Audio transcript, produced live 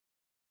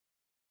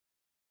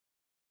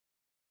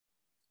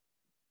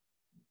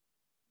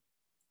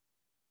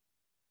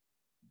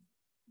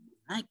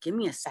right, give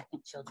me a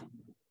second, children.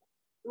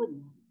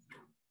 Good.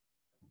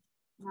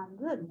 Not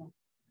good.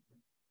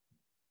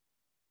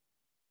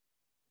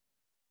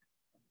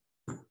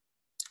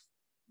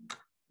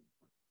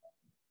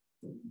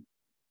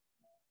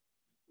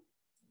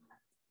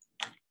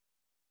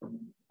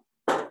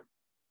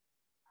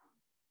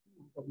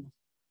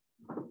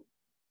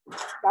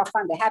 Gotta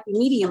find a happy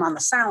medium on the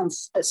sound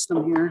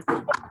system here.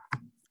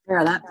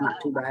 Yeah, that's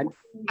not too bad.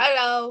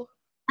 Hello.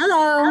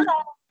 Hello.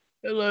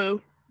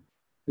 Hello.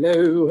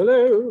 Hello,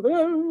 hello,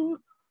 hello.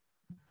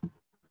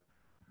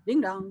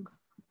 Ding dong.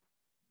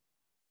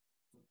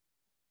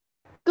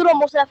 Good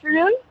almost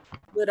afternoon.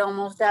 Good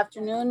almost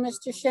afternoon,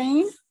 Mr.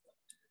 Shane.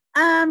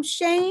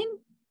 Shane.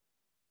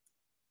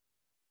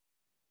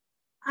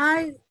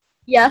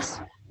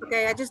 Yes.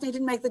 Okay, I just need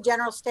to make the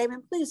general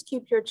statement. Please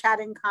keep your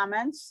chatting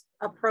comments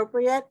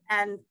appropriate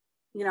and,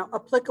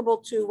 applicable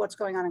to what's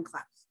going on in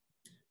class.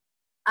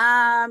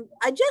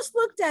 I just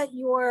looked at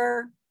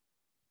your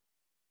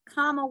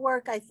comma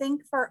work, I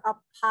think for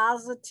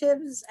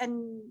appositives,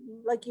 and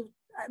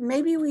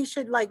maybe we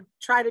should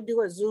try to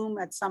do a Zoom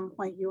at some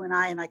point, you and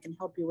I can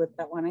help you with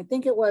that one. I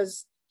think it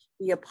was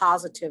the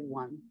appositive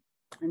one,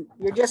 and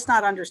you're just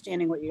not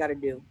understanding what you got to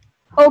do.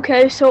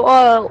 Okay, so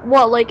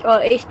what,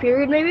 8th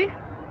period maybe?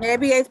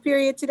 Maybe 8th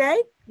period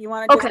today. You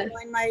want to just Okay.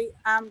 join my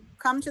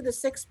come to the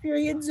 6th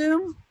period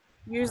Zoom?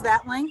 Use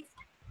that link.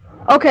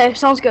 Okay,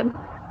 sounds good.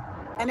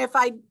 And if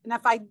I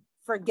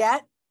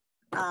forget,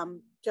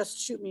 just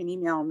shoot me an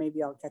email and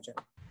maybe I'll catch it.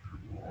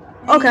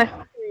 Okay.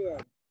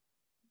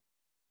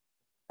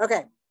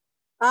 Okay.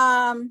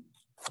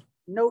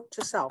 Note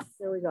to self.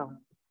 There we go.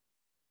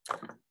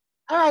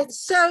 All right.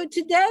 So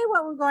today,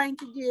 what we're going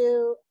to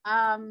do,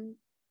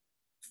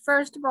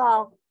 first of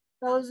all,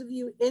 those of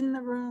you in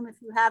the room, if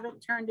you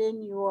haven't turned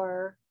in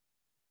your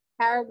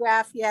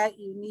paragraph yet,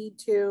 you need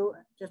to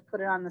just put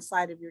it on the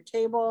side of your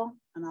table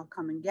and I'll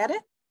come and get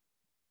it.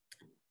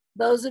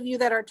 Those of you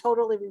that are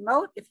totally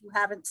remote, if you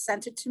haven't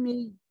sent it to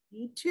me, you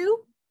need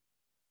to.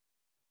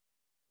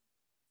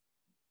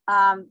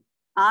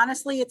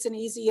 Honestly, it's an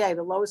easy A.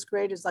 The lowest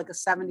grade is like a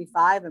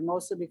 75, and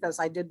mostly because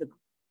I did the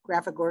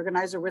graphic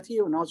organizer with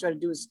you, and all you have to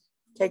do is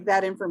take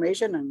that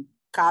information and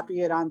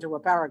copy it onto a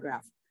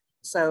paragraph.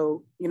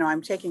 So,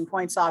 I'm taking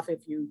points off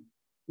if you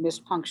miss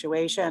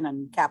punctuation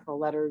and capital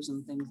letters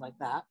and things like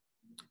that.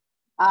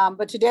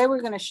 But today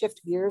we're going to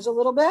shift gears a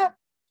little bit.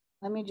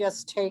 Let me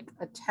just take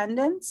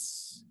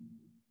attendance.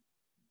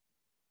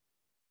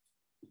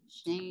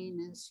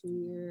 Shane is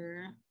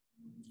here.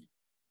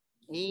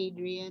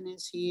 Adrian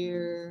is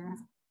here.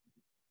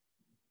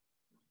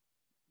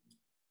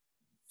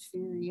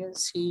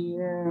 Julia's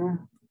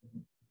here.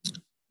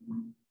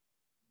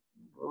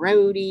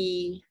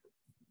 Brody.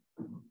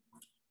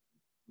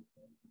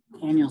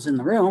 Daniel's in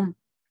the room.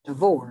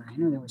 Devore. I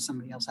knew there was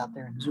somebody else out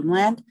there in Zoom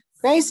land.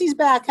 Gracie's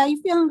back. How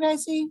you feeling,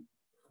 Gracie?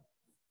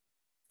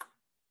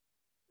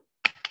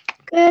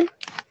 Good.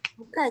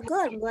 Okay,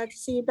 good. I'm glad to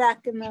see you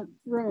back in the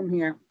room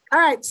here. All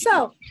right,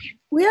 so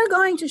we are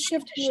going to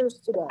shift gears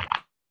today.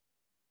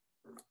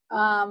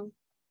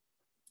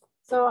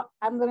 So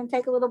I'm going to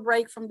take a little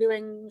break from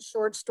doing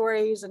short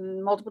stories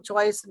and multiple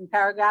choice and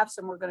paragraphs,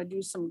 and we're going to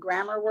do some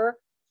grammar work.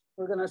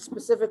 We're going to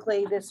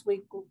specifically this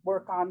week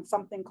work on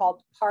something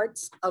called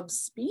parts of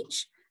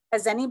speech.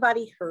 Has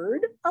anybody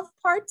heard of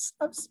parts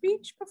of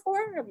speech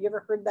before? Have you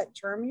ever heard that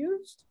term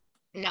used?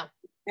 No.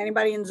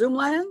 Anybody in Zoom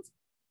land?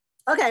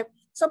 Okay,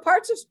 so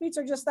parts of speech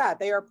are just that.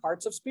 They are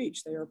parts of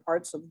speech. They are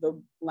parts of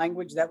the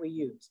language that we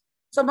use.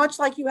 So much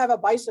like you have a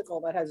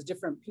bicycle that has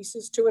different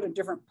pieces to it and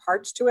different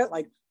parts to it,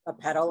 like the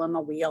pedal and the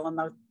wheel and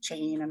the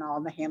chain and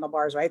all the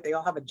handlebars, right? They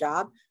all have a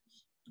job.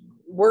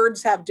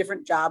 Words have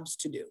different jobs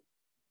to do,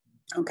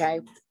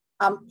 okay?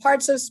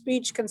 Parts of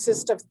speech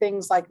consist of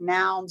things like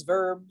nouns,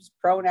 verbs,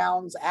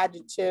 pronouns,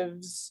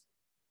 adjectives,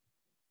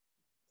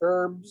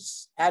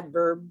 verbs,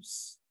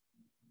 adverbs,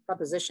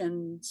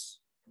 prepositions.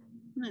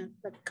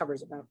 That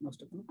covers about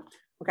most of them,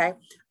 okay?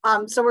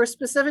 So we're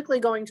specifically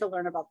going to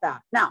learn about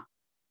that. Now,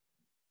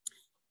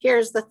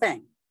 here's the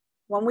thing.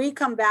 When we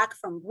come back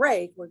from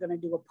break, we're going to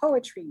do a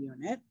poetry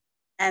unit.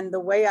 And the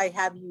way I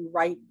have you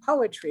write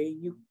poetry,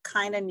 you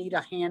kind of need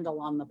a handle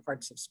on the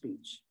parts of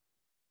speech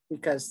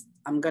because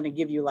I'm going to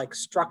give you like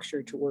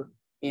structure to work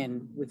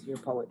in with your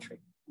poetry,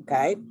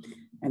 okay?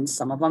 And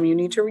some of them you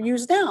need to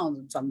use nouns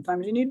and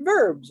sometimes you need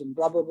verbs and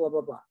blah, blah, blah,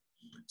 blah, blah.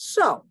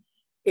 So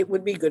it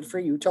would be good for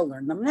you to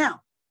learn them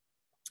now.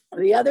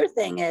 The other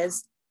thing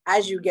is,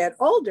 as you get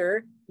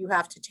older, you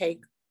have to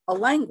take a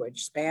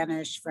language,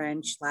 Spanish,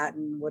 French,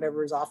 Latin,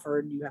 whatever is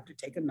offered, you have to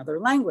take another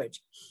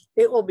language.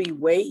 It will be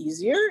way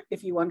easier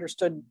if you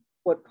understood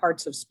what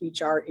parts of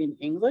speech are in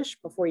English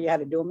before you had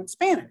to do them in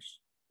Spanish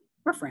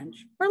or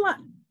French or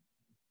Latin,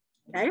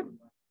 okay?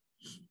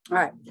 All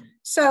right,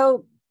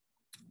 so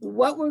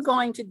what we're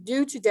going to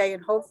do today,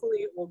 and hopefully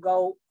it will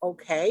go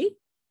okay.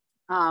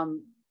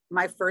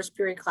 My first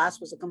period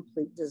class was a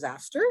complete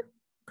disaster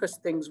because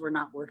things were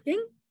not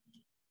working.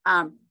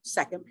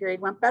 Second period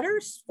went better.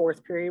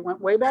 Fourth period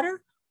went way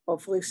better.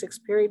 Hopefully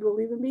 6th period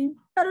will even be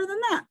better than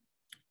that.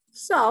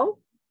 So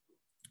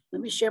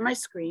Let me share my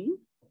screen.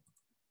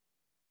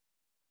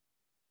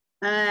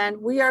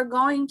 And we are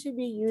going to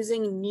be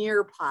using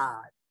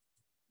Nearpod.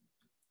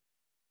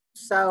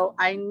 So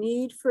I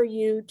need for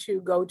you to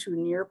go to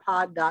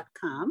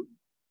nearpod.com,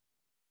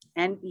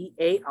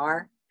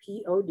 Nearpod.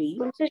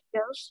 Princess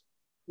Jost,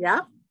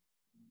 Yeah.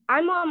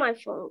 I'm on my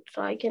phone,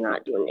 so I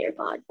cannot do a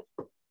Nearpod.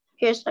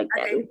 Here's like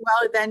that. Okay,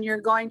 well, then you're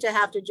going to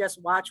have to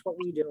just watch what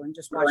we do and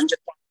just watch.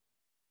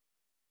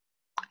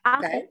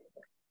 Okay.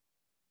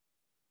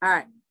 All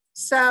right.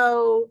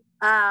 So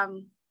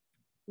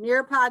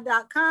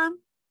nearpod.com.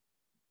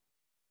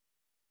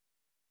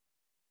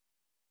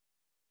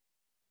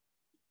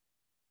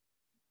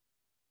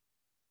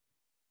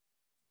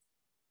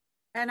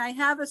 And I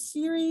have a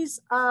series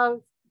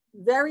of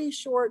very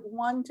short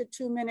 1 to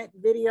 2 minute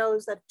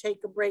videos that take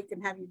a break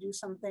and have you do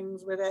some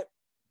things with it.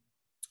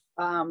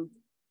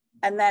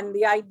 And then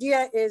the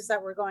idea is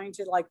that we're going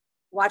to like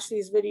watch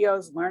these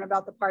videos, learn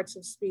about the parts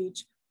of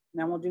speech,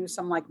 and then we'll do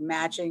some like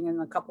matching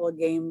and a couple of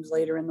games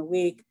later in the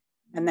week.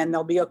 And then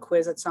there'll be a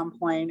quiz at some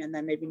point, and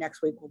then maybe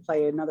next week we'll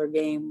play another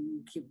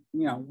game, keep,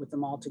 you know, with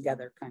them all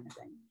together kind of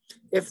thing,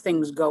 if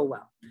things go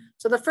well.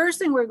 So the first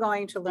thing we're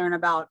going to learn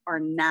about are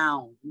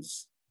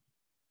nouns.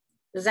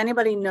 Does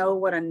anybody know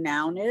what a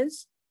noun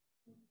is?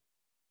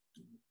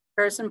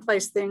 Person,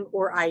 place, thing,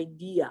 or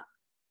idea.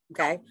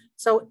 Okay,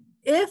 so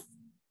unless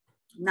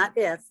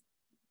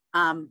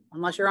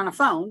you're on a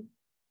phone,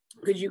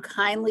 could you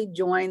kindly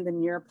join the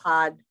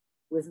Nearpod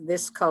with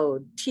this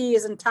code? T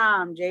is in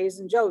Tom, J is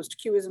in Jost,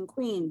 Q is in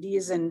Queen, D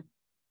is in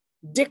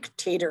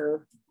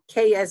Dictator,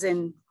 K as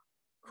in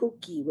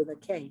Kooky with a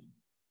K.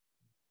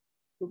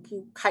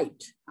 Kooky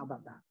kite, how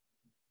about that?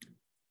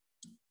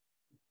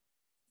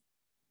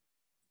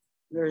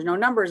 There's no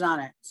numbers on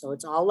it, so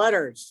it's all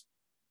letters.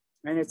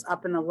 And it's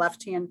up in the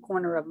left-hand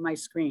corner of my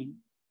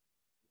screen.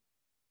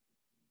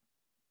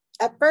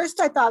 At first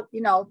I thought, you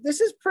know,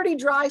 this is pretty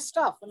dry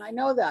stuff. And I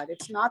know that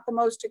it's not the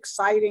most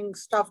exciting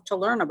stuff to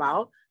learn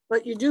about,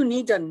 but you do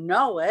need to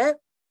know it.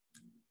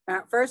 And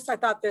at first I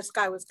thought this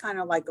guy was kind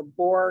of like a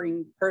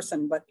boring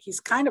person, but he's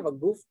kind of a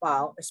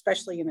goofball,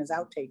 especially in his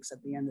outtakes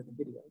at the end of the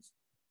videos.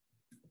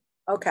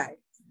 Okay,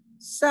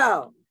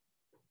 so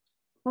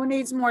who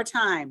needs more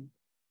time?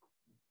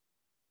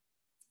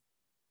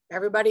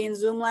 Everybody in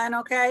Zoom land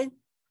okay?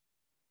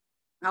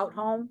 Out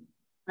home?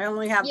 I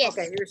only have, yes.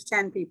 Okay, here's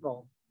 10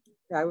 people.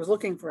 I was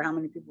looking for how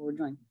many people were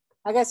joining.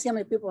 I gotta see how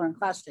many people are in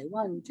class today.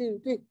 1, 2,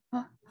 3,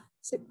 4,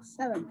 6,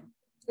 7,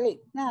 8,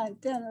 9,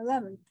 10,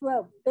 11,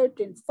 12,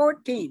 13,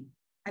 14.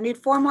 I need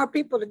 4 more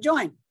people to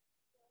join.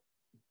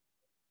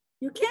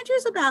 You can't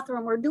use the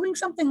bathroom. We're doing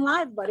something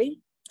live,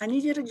 buddy. I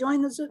need you to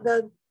join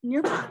the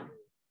Nearpod.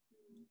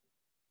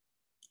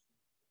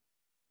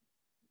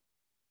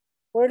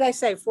 What did I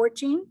say,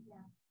 14?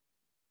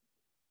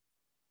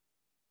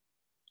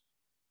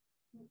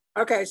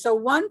 Okay, so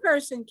one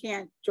person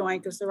can't join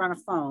because they're on a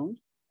phone.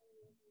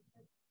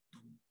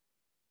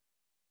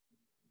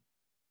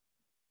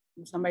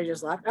 Somebody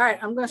just left. All right,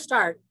 I'm going to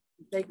start.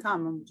 If they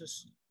come, I'm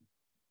just.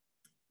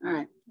 All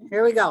right,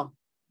 here we go.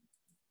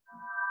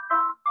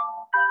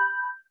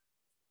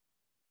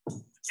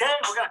 Today,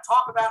 we're going to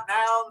talk about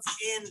nouns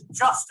in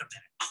just a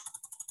minute.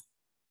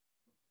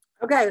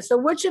 Okay, so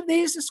which of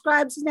these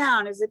describes a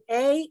noun? Is it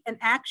A, an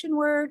action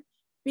word,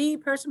 B,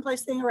 person,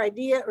 place, thing, or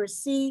idea, or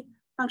C,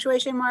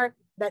 punctuation mark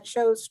that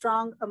shows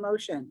strong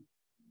emotion?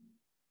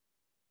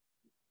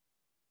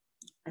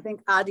 I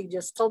think Adi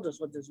just told us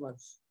what this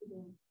was.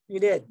 You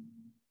did.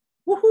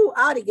 Woohoo,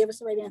 Adi, give us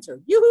the right answer.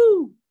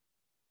 Yoo-hoo!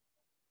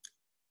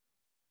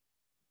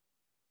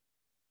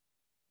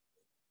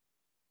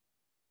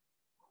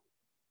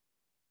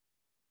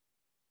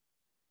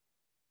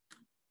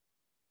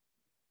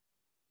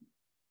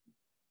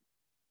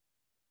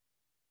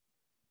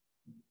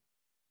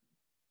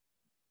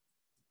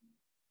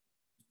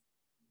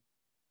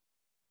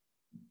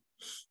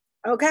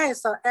 Okay,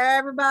 so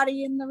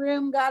everybody in the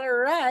room got it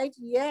right.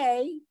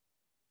 Yay.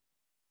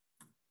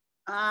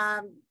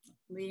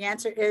 The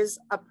answer is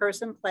a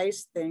person,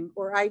 place, thing,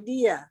 or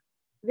idea.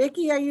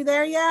 Vicky, are you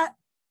there yet?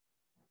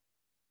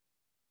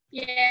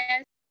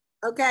 Yes.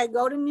 Okay,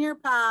 go to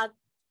Nearpod,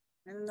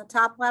 and in the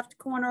top left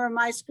corner of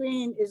my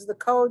screen is the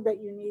code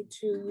that you need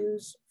to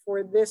use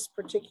for this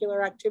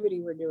particular activity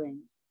we're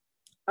doing.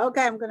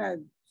 Okay, I'm gonna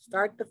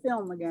start the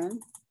film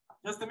again.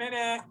 Just a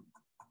minute.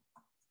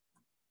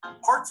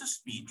 Parts of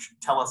speech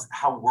tell us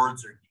how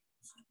words are used.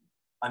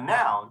 A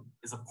noun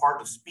is a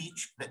part of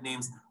speech that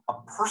names a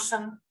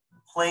person,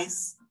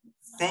 place,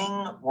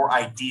 thing, or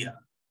idea.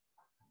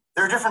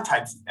 There are different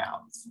types of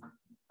nouns.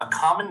 A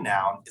common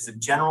noun is a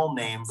general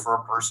name for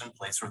a person,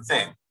 place, or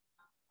thing.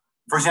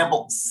 For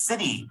example,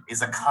 city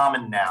is a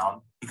common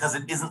noun because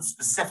it isn't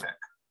specific.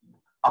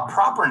 A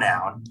proper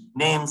noun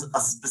names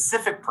a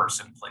specific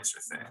person, place,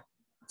 or thing.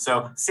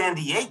 So San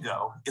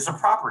Diego is a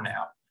proper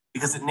noun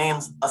because it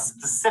names a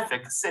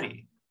specific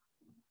city.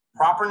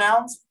 Proper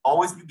nouns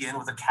always begin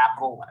with a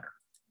capital letter.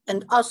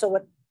 And also,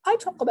 when I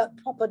talk about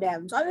proper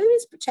nouns, I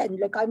always pretend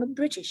like I'm a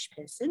British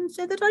person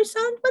so that I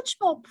sound much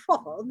more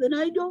proper than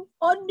I do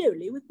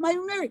ordinarily with my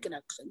American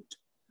accent.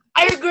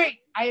 I agree.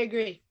 I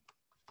agree.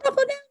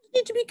 Proper nouns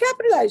need to be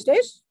capitalized,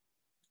 Ace.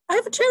 I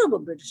have a terrible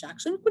British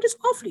accent, but it's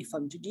awfully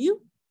fun to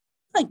do.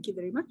 Thank you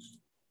very much.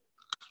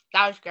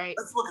 That was great.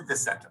 Let's look at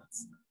this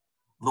sentence.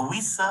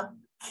 Louisa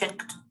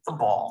kicked the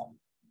ball.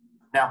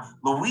 Now,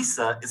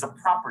 Louisa is a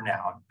proper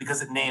noun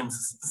because it names a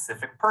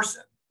specific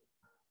person.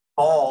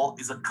 Ball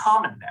is a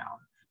common noun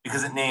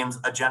because it names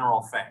a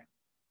general thing.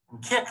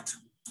 And kicked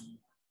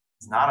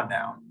is not a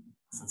noun.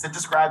 Since it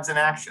describes an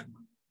action,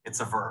 it's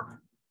a verb.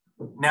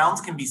 Nouns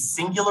can be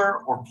singular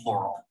or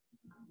plural.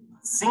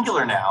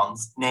 Singular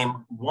nouns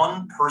name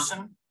one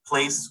person,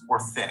 place, or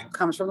thing.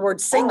 Comes from the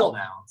word single.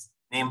 Plural nouns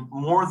name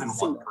more than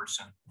one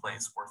person,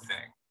 place, or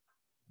thing.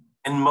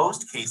 In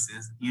most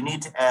cases, you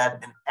need to add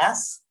an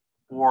S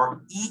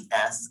or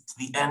ES to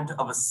the end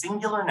of a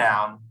singular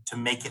noun to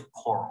make it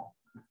plural.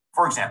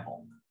 For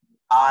example,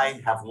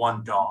 I have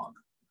one dog,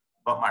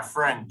 but my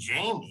friend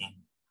Jamie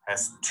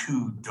has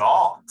 2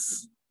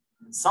 dogs.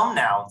 Some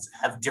nouns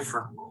have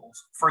different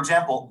rules. For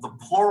example, the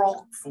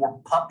plural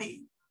for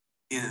puppy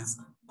is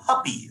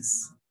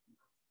puppies.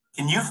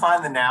 Can you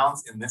find the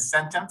nouns in this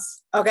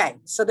sentence? Okay,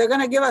 so they're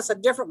going to give us a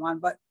different one,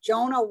 but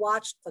Jonah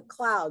watched the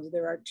clouds.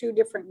 There are 2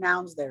 different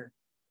nouns there.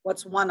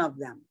 What's one of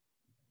them?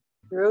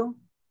 Drew?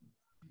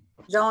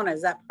 Jonah,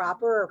 is that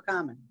proper or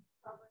common?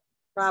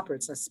 Proper,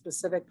 it's a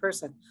specific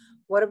person.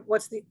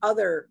 What's the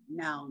other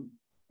noun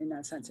in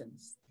that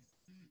sentence?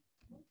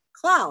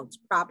 Clouds,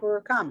 proper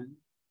or common?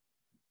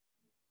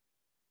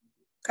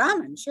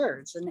 Common, sure,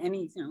 it's in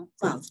any,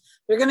 clouds.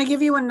 They're going to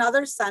give you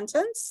another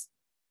sentence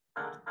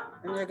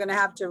and you're going to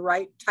have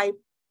to type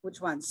which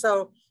one.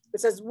 So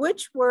it says,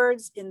 which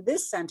words in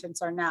this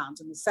sentence are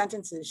nouns? And the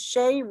sentence is,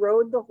 Shay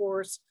rode the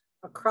horse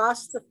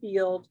across the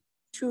field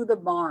to the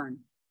barn.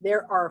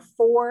 There are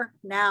 4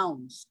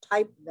 nouns.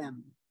 Type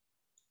them,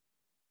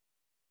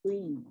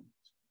 please.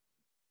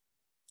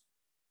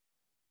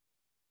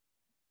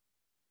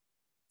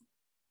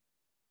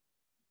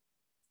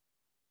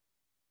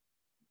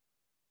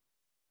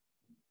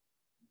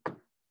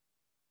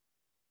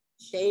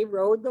 Shay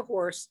rode the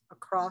horse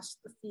across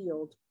the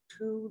field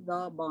to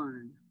the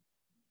barn.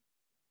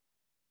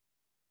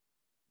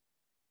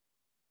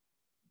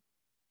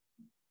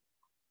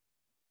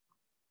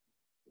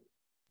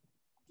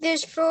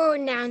 There's 4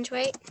 nouns,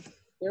 right?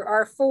 There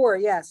are 4,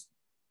 yes.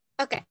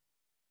 Okay.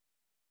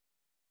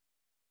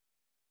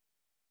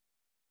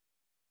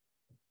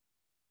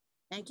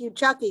 Thank you,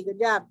 Chucky. Good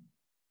job.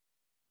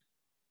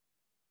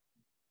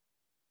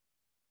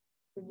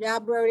 Good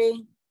job,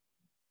 Brody.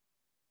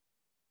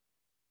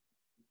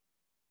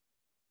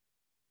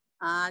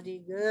 Adi,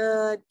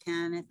 good.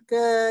 Kenneth,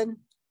 good.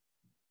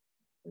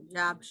 Good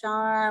job,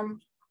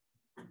 Charm.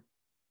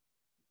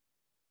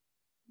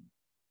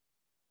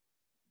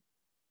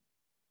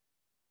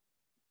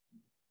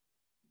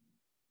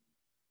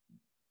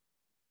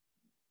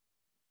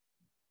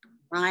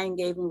 Ryan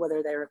gave me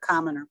whether they were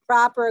common or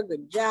proper.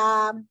 Good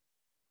job.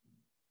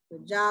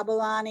 Good job,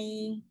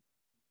 Alani.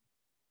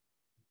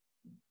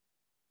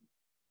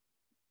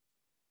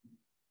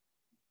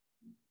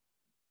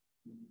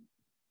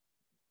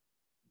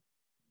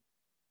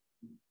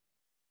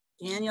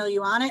 Daniel,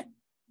 you on it?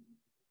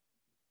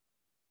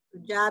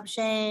 Good job,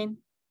 Shane.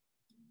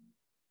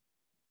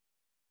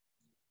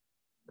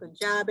 Good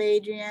job,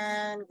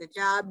 Adrian. Good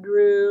job,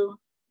 Drew.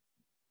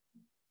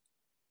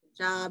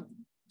 Good job,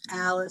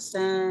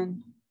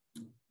 Allison.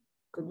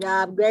 Good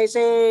job,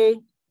 Gracie.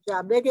 Good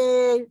job,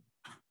 Vicky.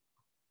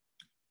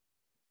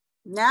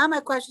 Now my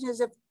question is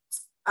if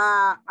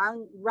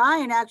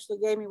Ryan actually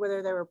gave me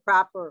whether they were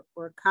proper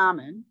or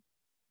common.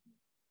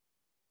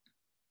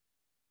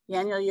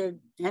 Daniel, you're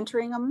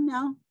entering them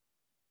now?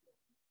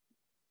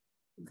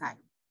 Okay.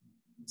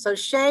 So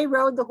Shay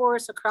rode the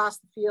horse across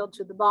the field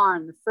to the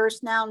barn. The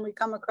first noun we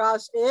come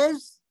across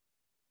is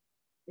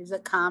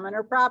it common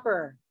or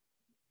proper?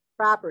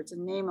 Proper, it's a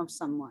name of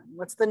someone.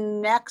 What's the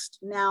next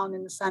noun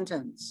in the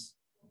sentence?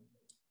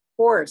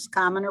 Horse,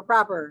 common or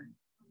proper?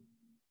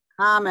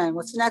 Common.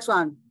 What's the next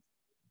one?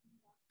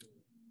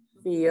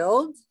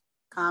 Field,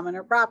 common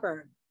or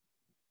proper?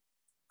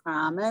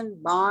 Common.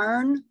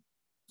 Barn,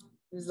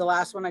 this is the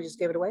last one, I just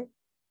gave it away.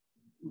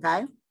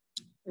 Okay,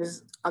 this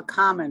is a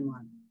common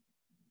one.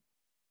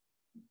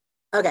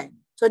 Okay,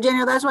 so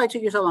Daniel, that's why it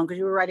took you so long, because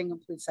you were writing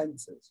complete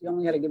sentences. You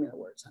only had to give me the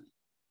words, honey.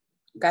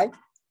 Okay,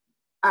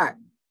 all right.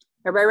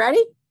 Everybody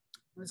ready?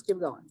 Let's keep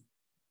going.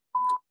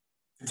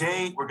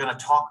 Today, we're going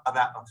to talk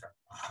about, I'm sorry.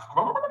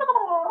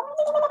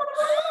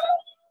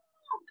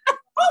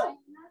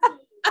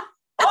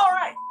 All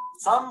right.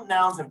 Some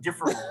nouns have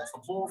different rules. The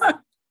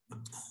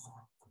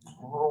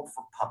plural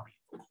for puppy.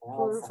 The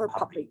plural for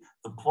puppy.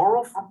 The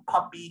plural for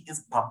puppy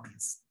is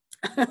puppies.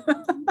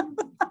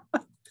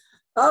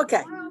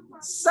 Okay,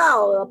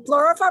 so the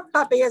plural for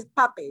puppy is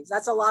puppies.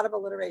 That's a lot of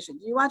alliteration.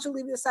 Do you want to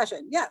leave the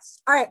session?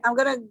 Yes. All right, I'm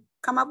going to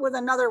come up with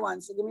another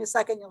one. So give me a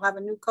second. You'll have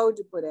a new code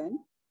to put in.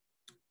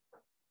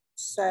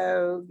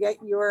 So get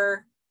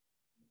your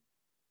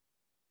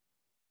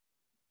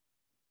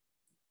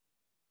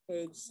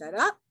page set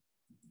up.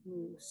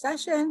 New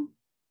session.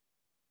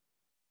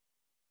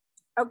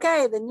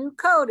 Okay, the new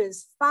code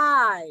is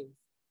 5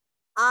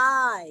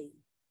 I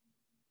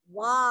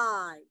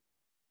Y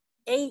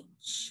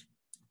H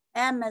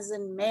M as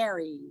in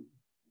Mary.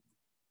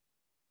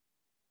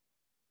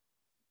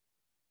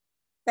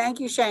 Thank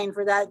you, Shane,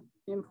 for that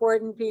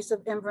important piece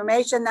of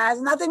information that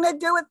has nothing to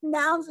do with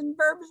nouns and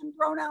verbs and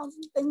pronouns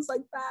and things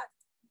like that.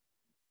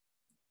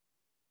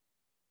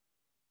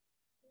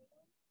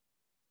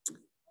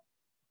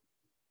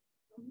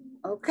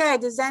 Okay,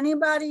 does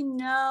anybody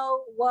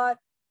know what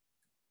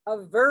a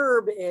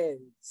verb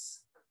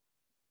is?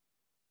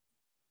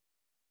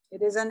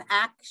 It is an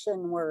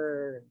action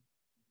word.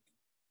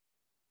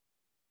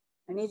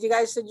 I need you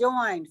guys to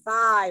join.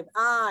 5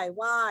 I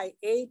Y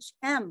H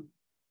M.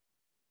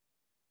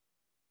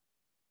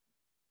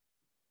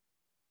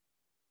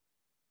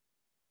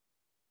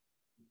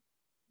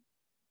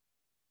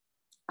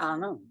 I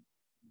don't know.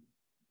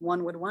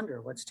 One would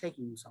wonder what's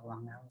taking you so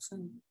long,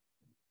 Allison.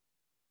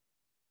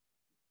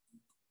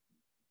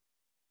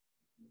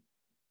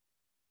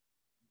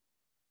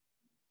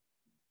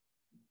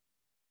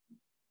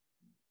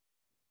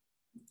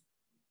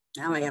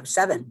 Now I have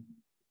 7.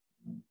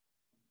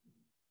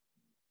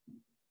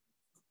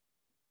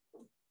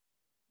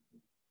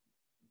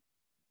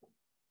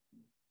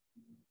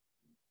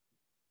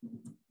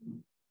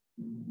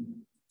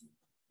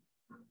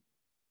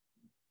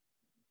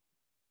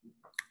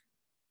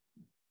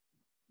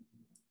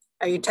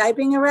 Are you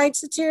typing it right,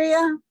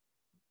 Sateria?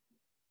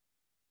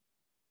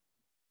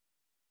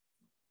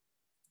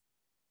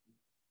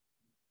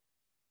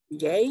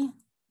 Yay?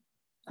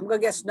 I'm gonna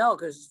guess no,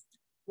 because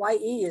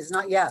YE is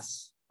not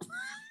yes.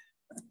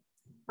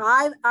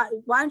 Why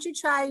don't you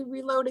try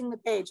reloading the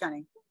page,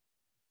 honey?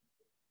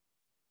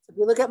 So if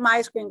you look at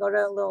my screen, go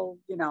to a little,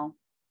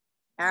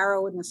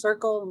 arrow in the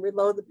circle and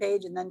reload the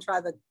page and then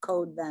try the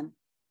code then.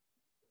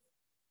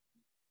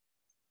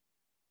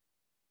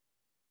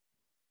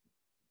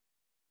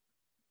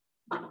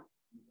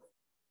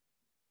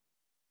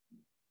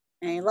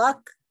 Any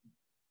luck?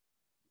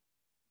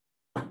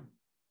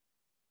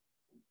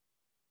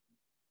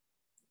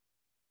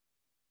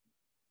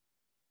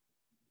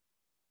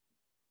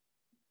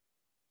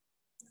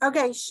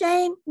 Okay,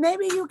 Shane,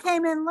 maybe you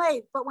came in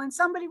late, but when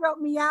somebody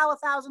wrote meow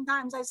 1,000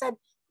 times, I said,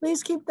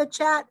 please keep the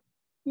chat,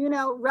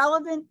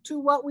 relevant to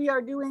what we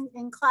are doing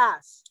in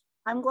class.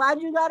 I'm glad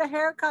you got a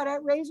haircut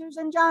at Razors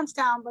in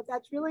Johnstown, but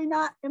that's really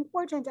not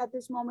important at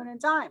this moment in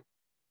time.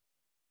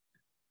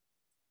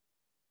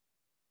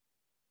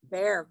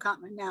 Bear,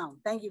 comment now.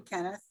 Thank you,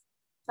 Kenneth.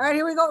 All right,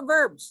 here we go,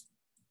 verbs.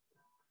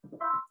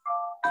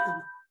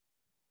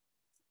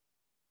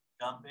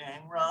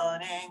 Jumping,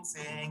 running,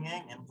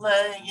 singing, and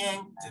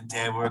playing.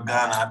 Today we're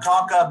gonna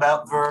talk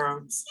about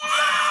verbs.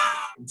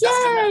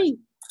 Yay!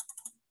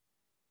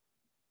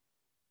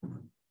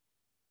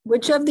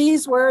 Which of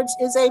these words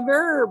is a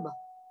verb?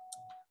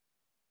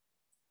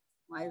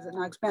 Why is it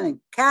not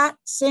expanding? Cat,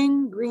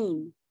 sing,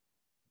 green.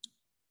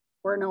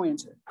 Or no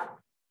answer.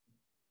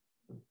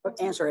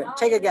 But answer it.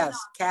 Take a guess.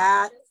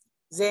 Cat,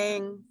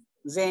 zing,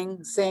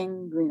 zing,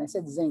 sing, green. I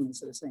said zing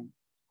instead of sing.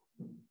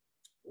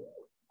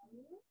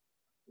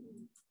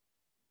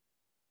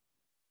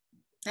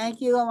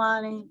 Thank you,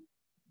 Alani.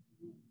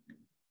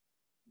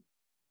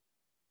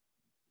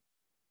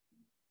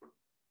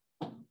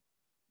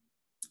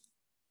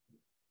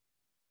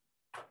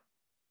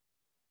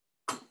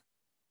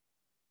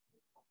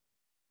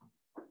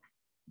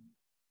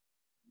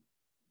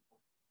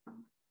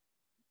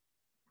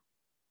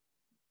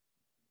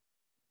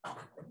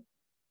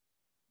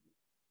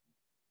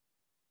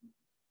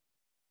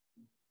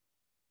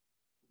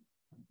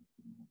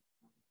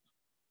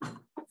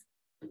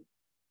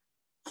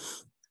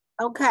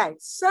 Okay,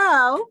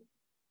 so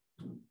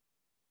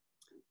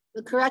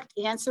the correct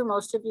answer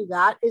most of you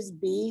got is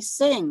B,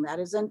 sing. That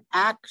is an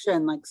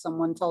action, like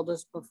someone told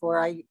us before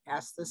I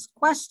asked this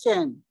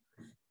question.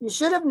 You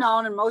should have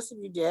known, and most of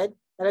you did,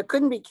 that it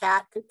couldn't be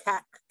cat.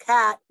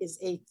 Cat is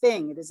a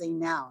thing. It is a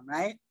noun,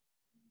 right?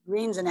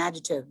 Green's an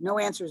adjective. No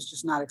answer is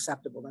just not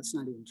acceptable. That's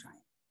not even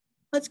trying.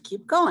 Let's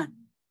keep going.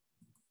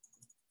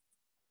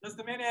 Just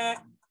a minute.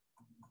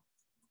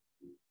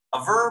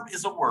 A verb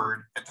is a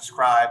word that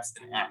describes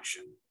an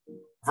action.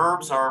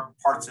 Verbs are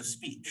parts of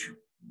speech.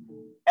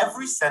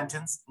 Every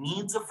sentence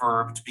needs a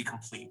verb to be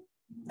complete.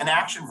 An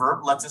action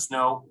verb lets us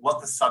know what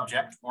the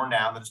subject or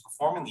noun that is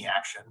performing the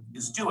action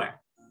is doing.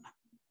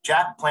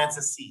 Jack plants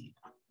a seed.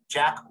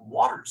 Jack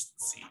waters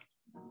the seed.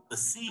 The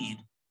seed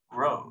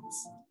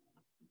grows.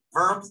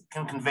 Verbs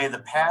can convey the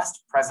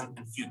past, present,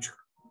 and future.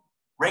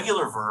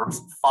 Regular verbs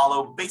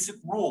follow basic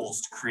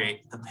rules to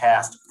create the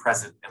past,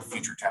 present, and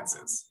future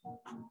tenses.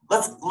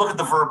 Let's look at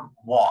the verb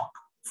walk.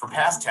 For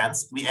past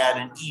tense, we add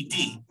an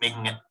ed,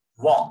 making it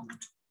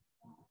walked.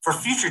 For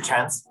future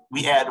tense,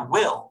 we add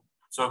will,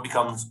 so it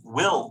becomes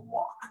will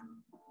walk.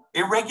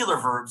 Irregular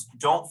verbs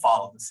don't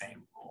follow the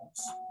same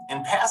rules.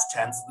 In past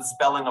tense, the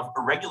spelling of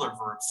irregular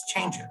verbs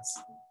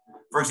changes.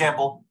 For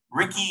example,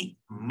 Ricky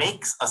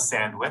makes a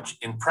sandwich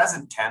in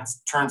present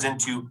tense turns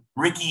into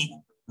Ricky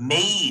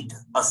made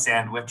a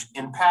sandwich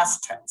in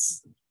past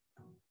tense.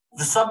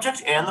 The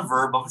subject and the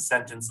verb of a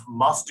sentence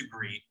must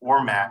agree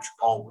or match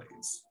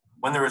always.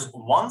 When there is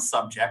one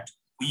subject,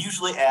 we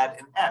usually add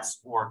an S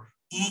or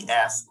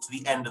ES to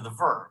the end of the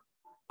verb.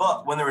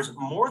 But when there is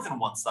more than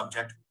one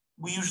subject,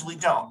 we usually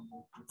don't.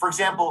 For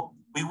example,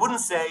 we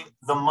wouldn't say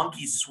the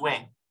monkey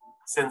swing.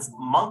 Since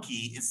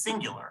monkey is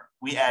singular,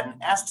 we add an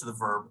S to the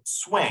verb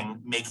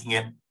swing, making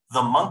it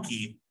the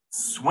monkey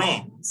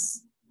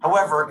swings.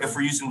 However, if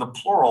we're using the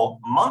plural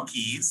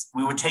monkeys,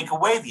 we would take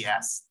away the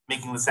S,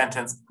 making the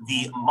sentence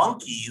the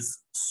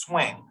monkeys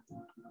swing.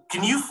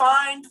 Can you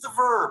find the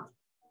verb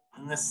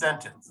in this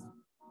sentence?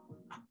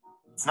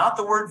 It's not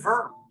the word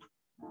verb.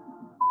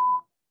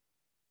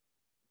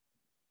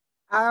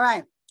 All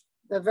right.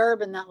 The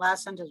verb in that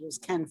last sentence was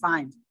can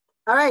find.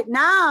 All right.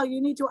 Now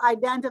you need to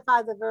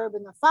identify the verb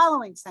in the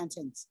following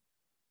sentence.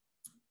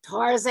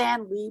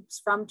 Tarzan leaps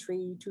from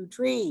tree to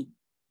tree.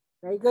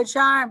 Very good,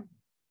 Charm.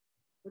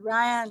 Good,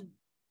 Ryan.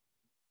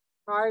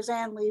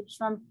 Tarzan leaps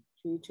from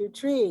tree to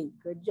tree.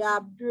 Good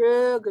job,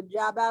 Drew. Good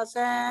job,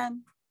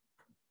 Allison.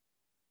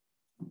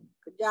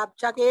 Good job,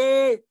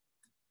 Chucky.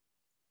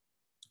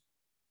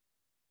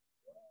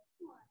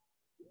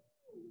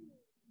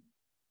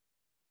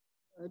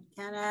 Good,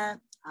 Kenneth.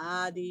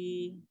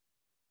 Adi.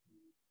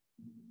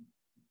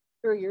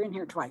 Drew, you're in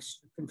here twice.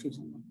 You're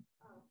confusing me.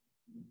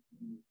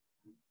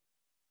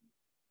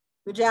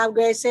 Good job,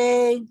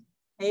 Gracie.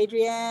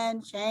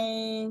 Adrian,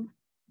 Shane.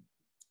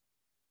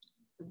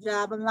 Good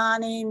job,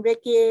 Alani and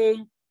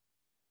Vicky.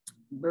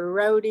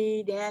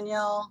 Brody,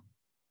 Daniel.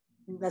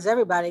 I think that's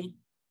everybody.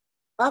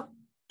 Oh,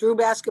 Drew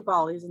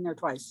basketball. He's in there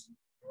twice.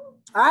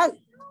 All right.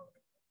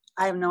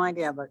 I have no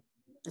idea, but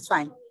it's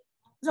fine.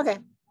 It's okay.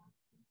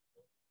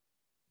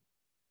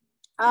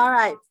 All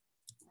right.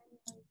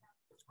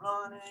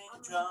 Running,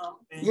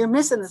 jumping, You're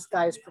missing this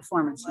guy's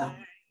performance now.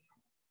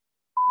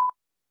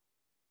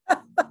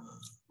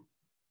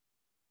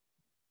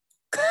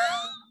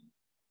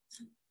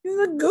 He's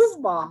a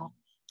goofball.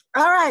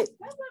 All right.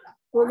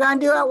 We're going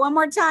to do it one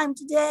more time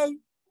today.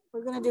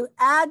 We're going to do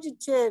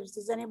adjectives.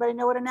 Does anybody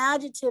know what an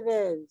adjective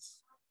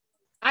is?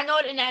 I know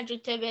what an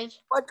adjective is.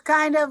 What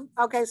kind of,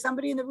 okay,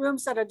 somebody in the room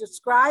said a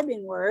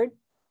describing word.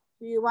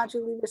 Do you want to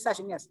leave the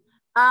session? Yes.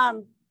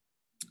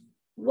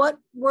 What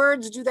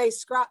words do they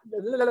describe?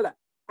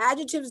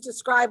 Adjectives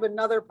describe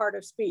another part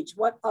of speech.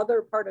 What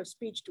other part of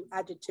speech do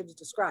adjectives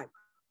describe?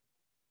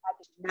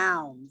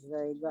 Nouns.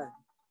 Very good.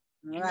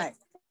 All right.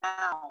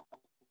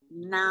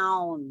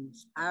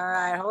 Nouns. All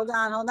right. Hold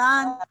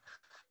on.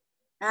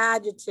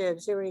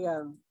 Adjectives. Here we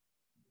go.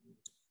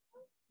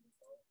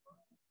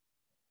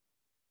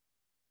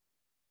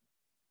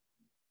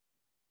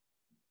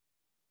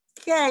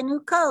 Okay, new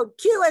code.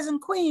 Q as in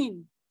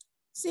queen.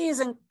 C as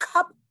in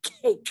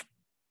cupcake.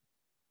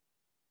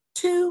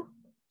 2,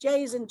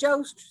 J as in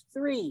Jost,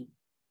 3.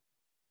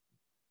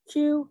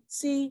 Q,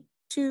 C,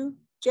 2,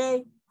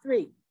 J,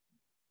 3.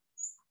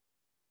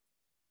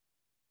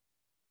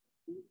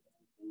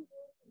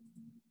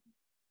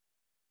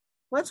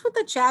 What's with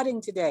the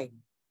chatting today?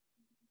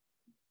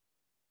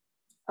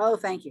 Oh,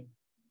 thank you.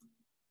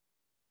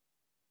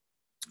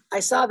 I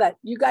saw that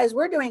you guys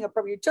were doing a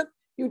program.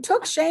 You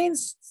took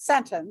Shane's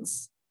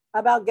sentence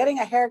about getting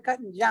a haircut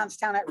in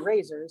Johnstown at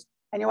Razors,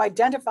 and you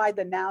identified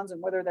the nouns and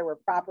whether they were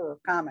proper or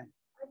common.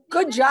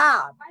 Good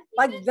job.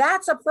 Like,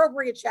 that's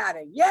appropriate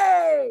chatting.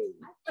 Yay.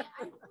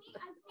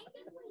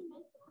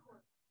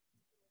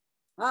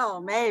 Oh,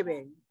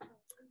 maybe.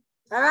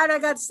 All right, I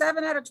got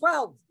 7 out of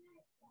 12.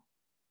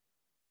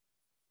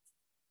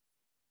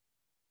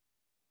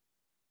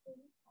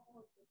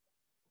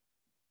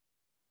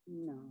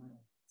 No.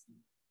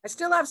 I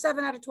still have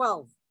 7 out of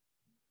 12.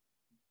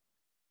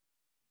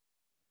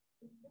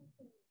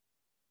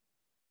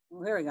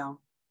 Well, here we go.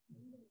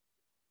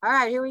 All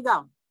right, here we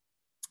go.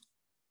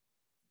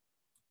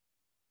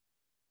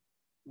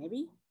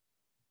 Maybe.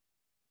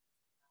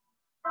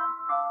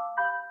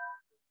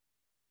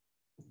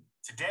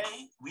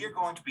 Today, we are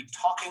going to be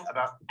talking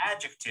about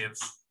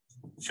adjectives.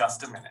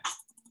 Just a minute.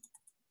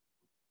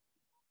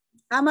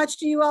 How much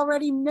do you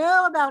already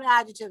know about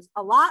adjectives?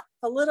 A lot,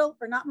 a little,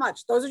 or not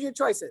much? Those are your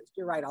choices.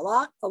 You're right, a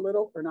lot, a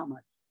little, or not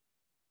much.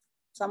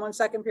 Someone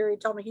second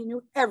period told me he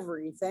knew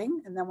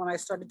everything. And then when I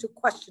started to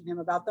question him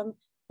about them,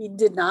 he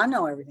did not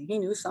know everything. He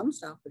knew some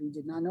stuff, but he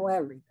did not know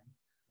everything.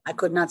 I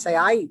could not say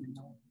I even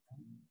know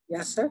everything.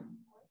 Yes, sir?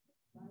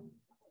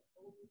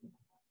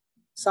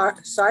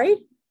 Sorry?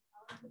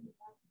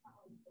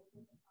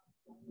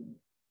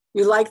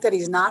 You like that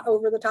he's not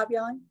over the top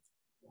yelling?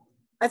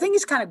 I think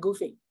he's kind of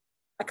goofy.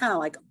 I kind of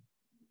like him.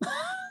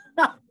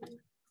 I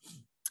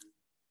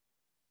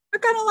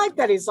kind of like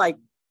that he's like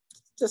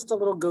just a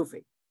little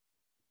goofy.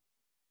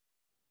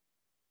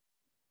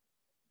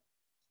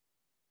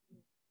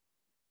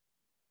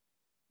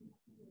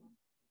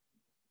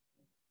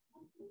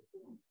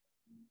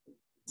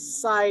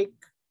 Psych.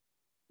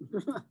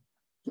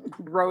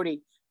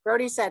 Brody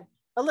said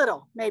a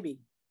little, maybe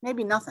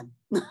nothing.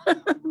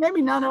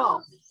 Maybe none at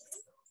all.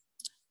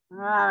 All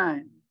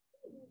right.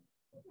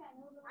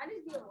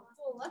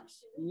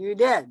 You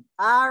did.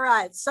 All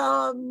right.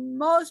 So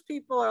most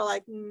people are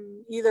like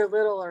either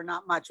little or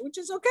not much, which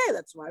is okay.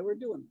 That's why we're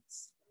doing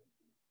this.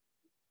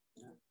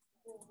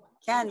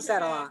 Ken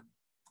said a lot.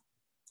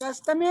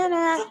 Just a minute. The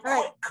All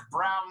right. quick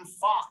brown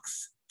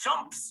fox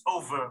jumps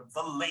over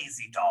the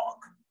lazy dog.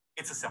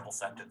 It's a simple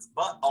sentence,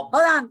 but I'll...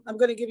 Hold on. I'm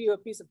going to give you a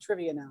piece of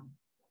trivia now.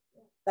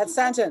 That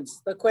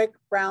sentence, the quick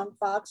brown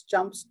fox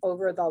jumps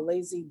over the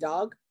lazy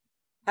dog,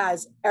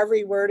 has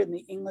every word in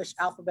the English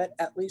alphabet,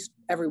 at least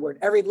every word,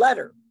 every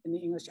letter in the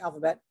English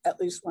alphabet at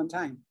least one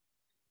time.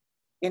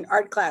 In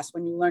art class,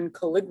 when you learn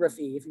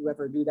calligraphy, if you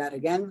ever do that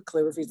again,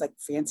 calligraphy is like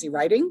fancy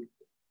writing.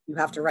 You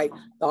have to write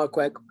the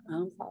quick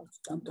brown fox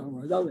jumped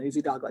over the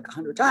lazy dog like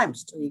 100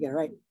 times till you get it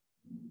right.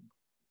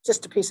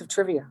 Just a piece of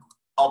trivia.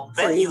 I'll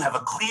bet you have a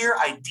clear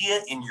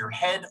idea in your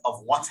head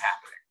of what's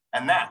happening.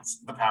 And that's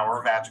the power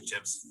of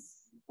adjectives.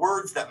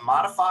 Words that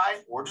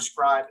modify or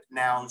describe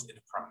nouns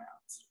into pronouns.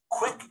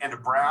 Quick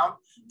and brown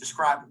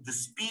describe the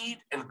speed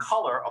and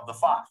color of the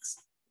fox.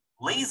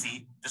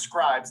 Lazy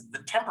describes the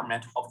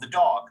temperament of the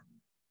dog.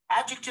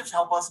 Adjectives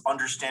help us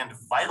understand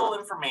vital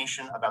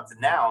information about the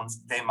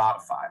nouns they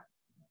modify.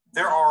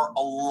 There are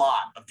a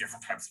lot of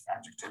different types of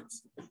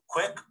adjectives.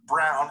 Quick,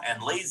 brown,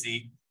 and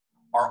lazy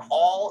are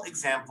all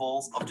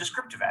examples of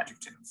descriptive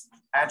adjectives.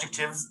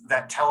 Adjectives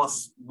that tell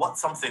us what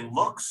something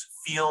looks,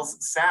 feels,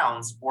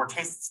 sounds, or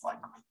tastes like.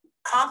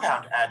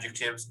 Compound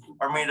adjectives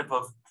are made up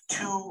of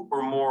 2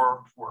 or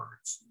more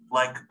words,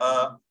 like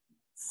a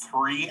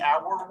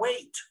 3-hour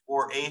wait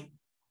or a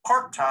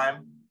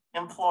part-time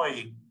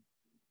employee.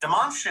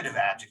 Demonstrative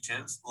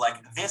adjectives,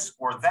 like this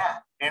or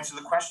that, answer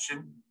the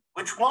question,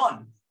 which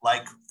one?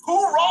 Like,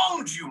 who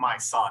wronged you, my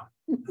son?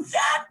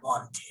 That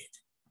one did.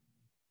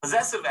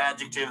 Possessive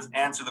adjectives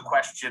answer the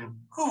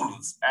question,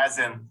 whose, as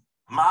in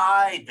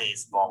my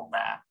baseball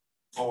bat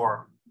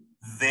or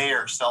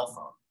their cell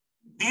phone.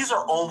 These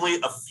are only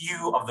a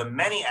few of the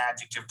many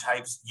adjective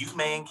types you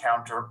may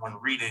encounter when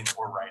reading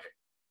or writing.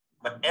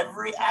 But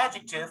every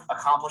adjective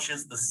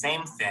accomplishes the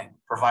same thing,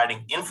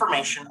 providing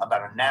information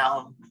about a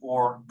noun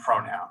or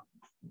pronoun.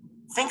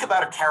 Think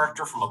about a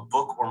character from a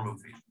book or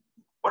movie.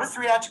 What are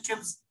 3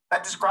 adjectives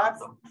that describe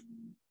them?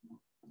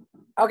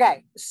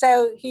 Okay,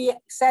 so he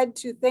said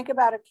to think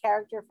about a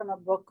character from a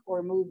book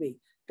or movie.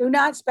 Do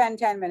not spend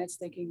 10 minutes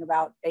thinking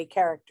about a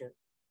character,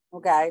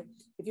 okay?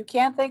 If you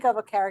can't think of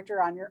a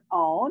character on your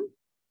own,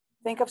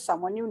 think of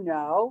someone you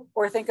know,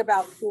 or think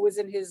about who was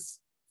in his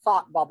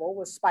thought bubble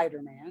with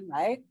Spider-Man,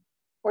 right?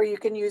 Or you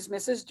can use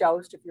Mrs.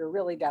 Jost if you're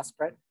really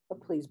desperate,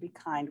 but please be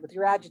kind with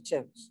your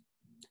adjectives.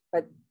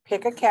 But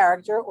pick a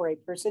character or a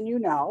person you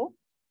know,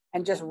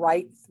 and just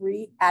write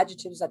 3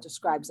 adjectives that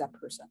describes that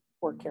person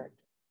or character.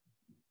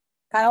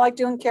 Kind of like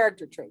doing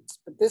character traits,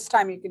 but this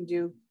time you can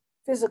do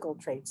physical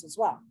traits as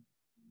well.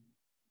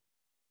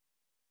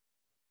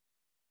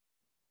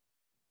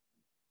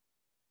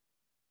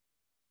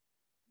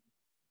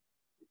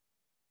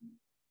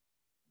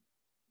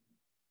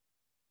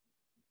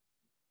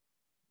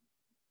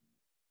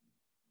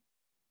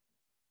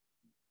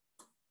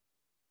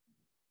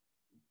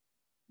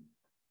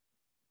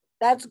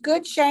 That's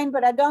good, Shane,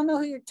 but I don't know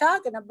who you're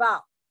talking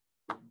about.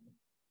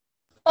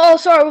 Oh,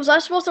 sorry. Was I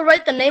supposed to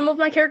write the name of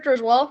my character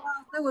as well? Well,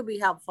 that would be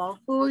helpful.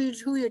 Who are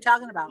you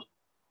talking about?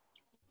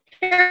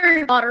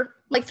 Harry Potter,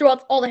 like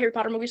throughout all the Harry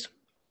Potter movies.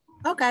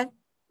 Okay.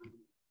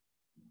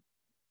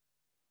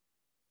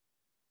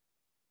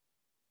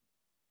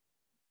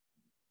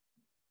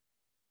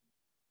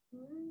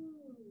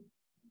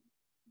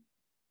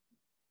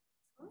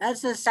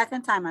 That's the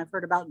second time I've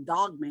heard about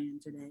Dog Man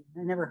today.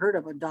 I never heard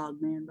of a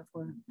Dog Man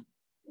before.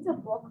 It's a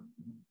book.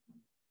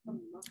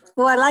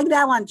 Oh, I like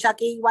that one,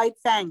 Chucky. White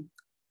Fang.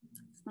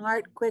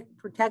 Smart, quick,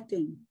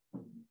 protecting.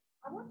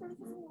 I watched every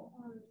single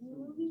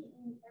movie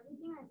and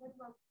everything I said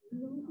about the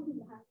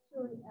movie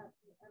actually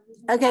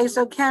everything. Okay,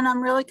 so Ken,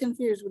 I'm really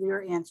confused with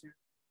your answer.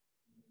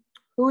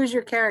 Who is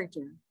your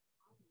character?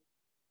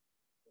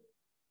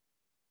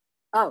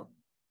 Oh,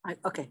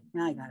 okay,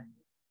 now I got it.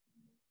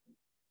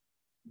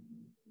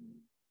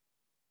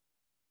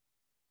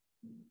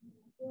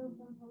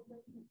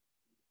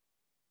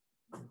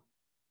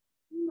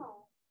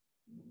 No.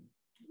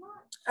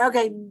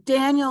 Okay,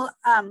 Daniel,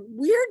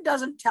 weird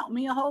doesn't tell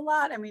me a whole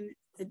lot. I mean,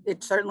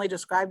 it certainly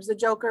describes the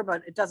Joker,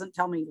 but it doesn't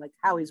tell me like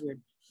how he's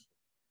weird.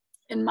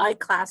 In my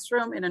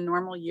classroom, in a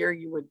normal year,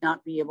 you would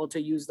not be able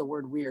to use the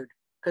word weird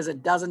because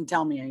it doesn't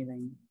tell me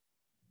anything.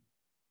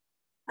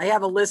 I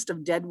have a list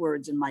of dead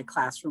words in my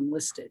classroom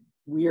listed.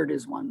 Weird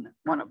is one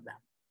of them.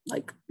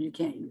 Like, you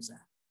can't use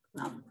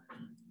that.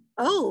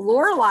 Oh,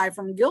 Lorelai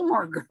from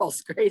Gilmore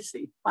Girls,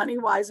 Gracie. Funny,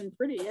 wise, and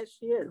pretty. Yes,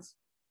 she is.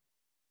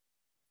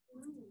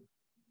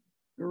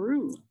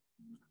 Guru.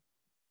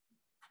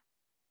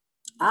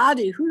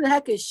 Adi, who the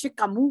heck is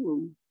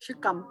Shikamaru?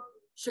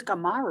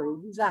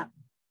 Shikamaru, who's that?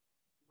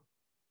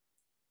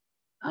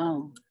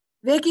 Oh,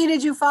 Vicky,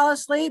 did you fall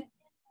asleep?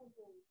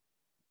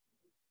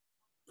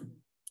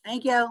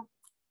 Thank you.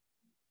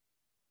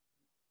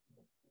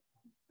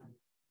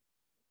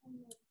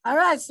 All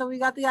right, so we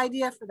got the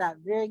idea for that.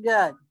 Very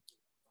good.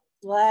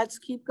 Let's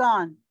keep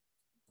going.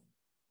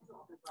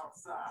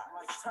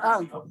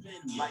 Oh.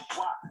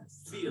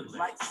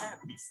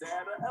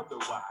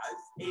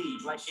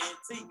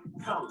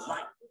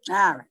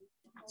 All right.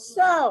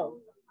 So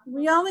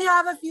we only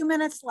have a few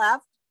minutes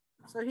left.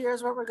 So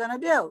here's what we're going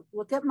to do.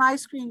 Look at my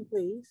screen,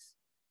 please.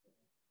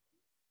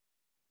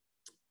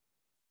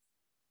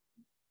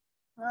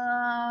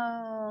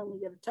 We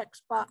get a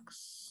text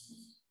box.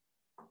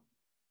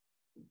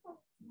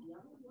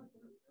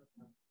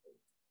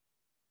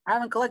 I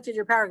haven't collected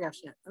your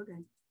paragraphs yet.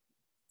 Okay.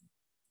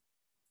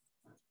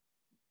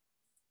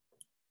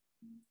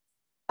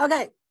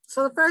 Okay,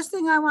 so the first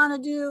thing I want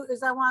to do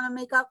is I want to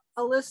make up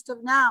a list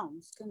of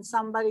nouns. Can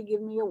somebody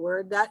give me a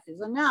word that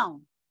is a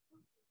noun?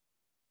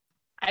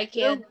 I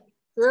can.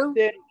 Drew?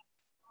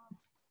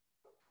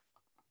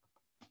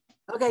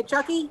 Okay,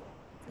 Chucky,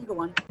 think of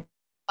one.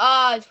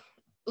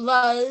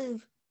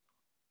 Love.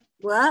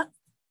 What?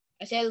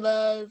 I said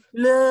love.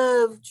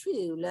 Love,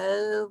 true,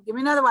 love. Give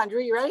me another one,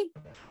 Drew, you ready?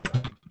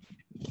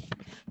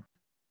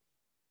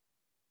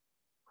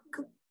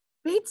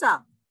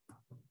 Pizza.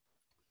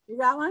 You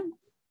got one?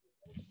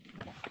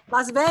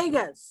 Las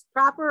Vegas,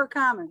 proper or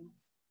common?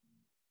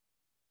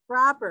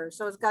 Proper,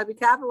 so it's got to be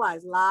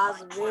capitalized.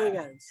 Las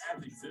Vegas.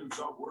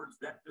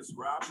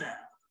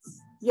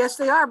 Yes,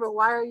 they are, but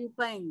why are you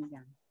playing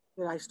again?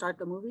 Did I start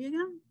the movie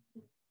again?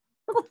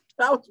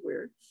 That was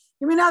weird.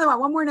 Give me another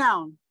one more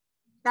noun.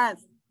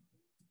 Yes.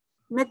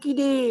 Mickey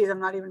D's.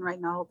 I'm not even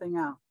writing the whole thing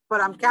out,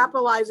 but I'm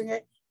capitalizing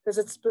it because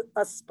it's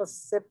a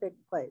specific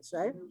place,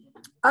 right?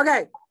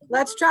 Okay,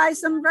 let's try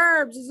some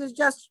verbs. This is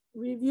just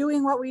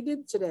reviewing what we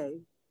did today.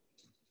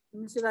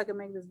 Let me see if I can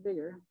make this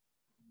bigger.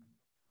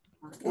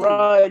 Okay.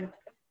 Run.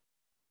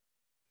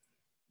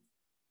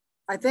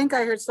 I think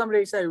I heard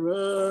somebody say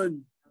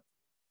run.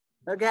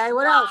 Okay,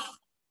 what else?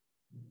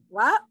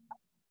 What?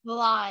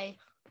 Fly.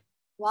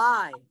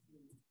 Fly.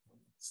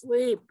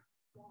 Sleep.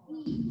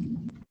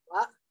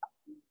 What?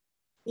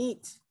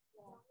 Eat.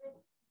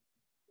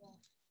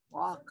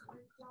 Walk.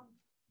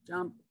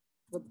 Jump.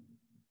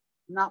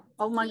 Not,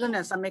 oh my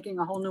goodness, I'm making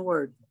a whole new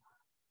word.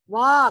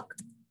 Walk.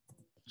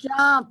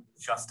 Jump.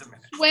 Just a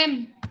minute.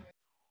 Swim.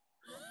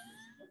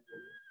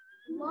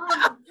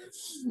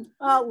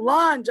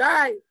 Lunge. All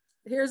right.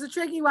 Here's a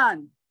tricky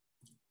one.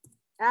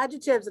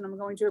 Adjectives, and I'm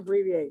going to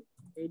abbreviate.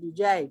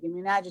 ADJ, give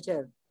me an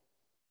adjective.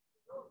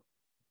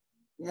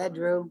 Yeah,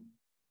 Drew.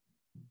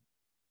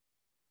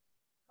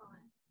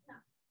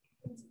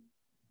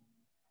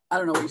 I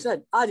don't know what you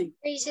said. Adi.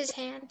 Raise his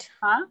hand.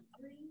 Huh?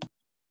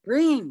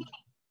 Green.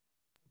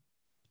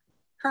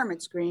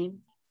 Kermit's green.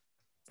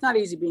 It's not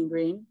easy being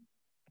green.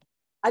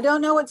 I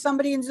don't know what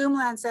somebody in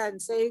Zoomland said.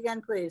 Say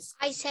again, please.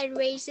 I said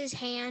raise his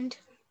hand.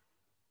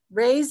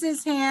 Raise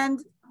his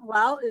hand.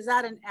 Well, is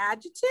that an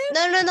adjective?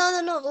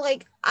 No.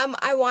 Like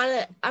I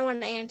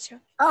wanna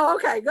answer. Oh,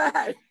 okay. Go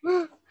ahead.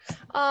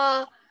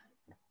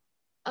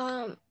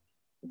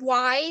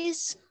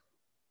 Wise.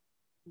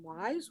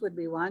 Wise would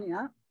be one,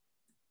 yeah.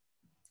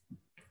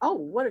 Oh,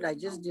 what did I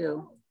just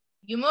do?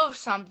 You moved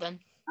something.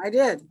 I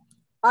did.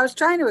 I was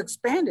trying to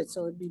expand it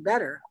so it'd be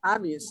better.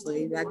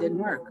 Obviously, that didn't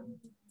work.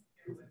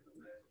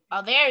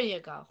 Oh, there you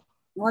go.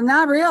 Well,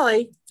 not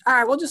really. All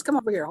right, we'll just come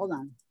over here. Hold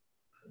on.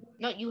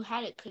 No, you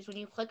had it because when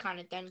you click on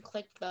it, then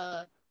click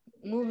the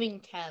moving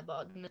tab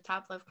in the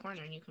top left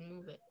corner and you can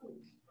move it.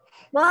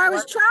 Well, I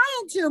was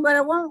trying to, but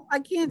it won't. I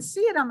can't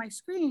see it on my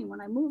screen when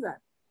I move it.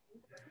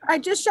 All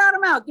right, just shout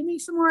them out. Give me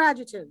some more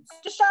adjectives.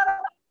 Just shout them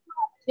out.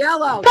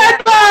 Yellow.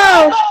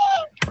 Purple.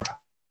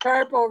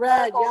 Purple,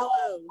 red,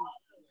 yellow,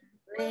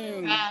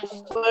 green.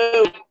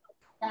 Blue.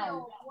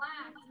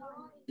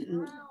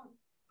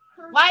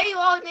 Why are you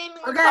all naming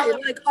Okay,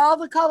 colors? like all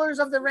the colors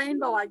of the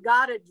rainbow. I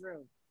got it,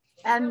 Drew.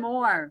 And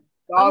more.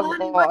 Dog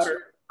Alani,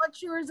 water.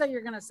 what's yours that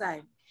you're going to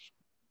say?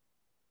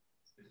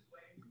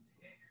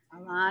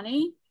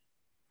 Alani?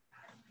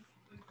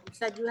 You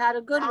said you had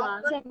a good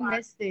one.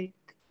 Optimistic.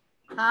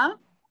 Huh?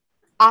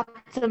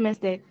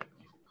 Optimistic.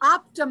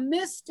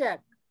 Optimistic.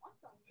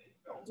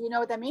 Do you know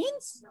what that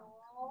means?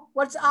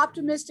 What's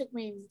optimistic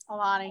mean,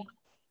 Alani?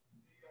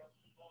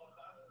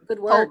 Good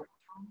word. Hope.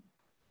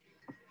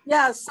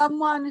 Yeah,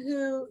 someone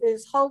who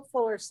is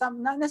hopeful or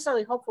not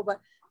necessarily hopeful, but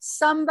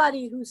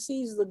somebody who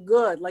sees the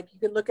good. Like you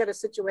could look at a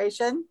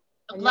situation.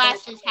 The and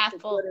glass you is half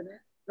full.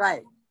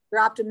 Right.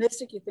 You're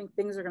optimistic. You think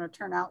things are going to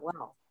turn out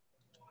well.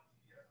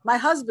 My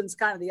husband's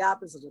kind of the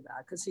opposite of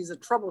that because he's a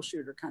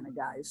troubleshooter kind of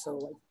guy. So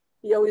like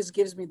he always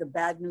gives me the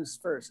bad news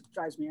first. It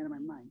drives me out of my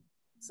mind.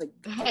 It's like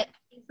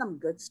some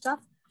good stuff.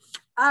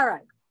 All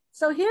right.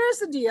 So here's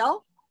the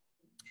deal.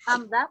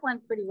 That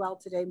went pretty well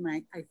today,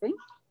 Mike, I think.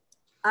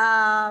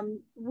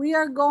 We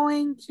are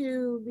going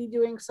to be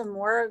doing some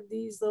more of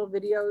these little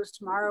videos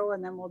tomorrow,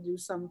 and then we'll do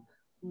some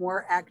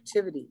more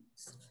activities.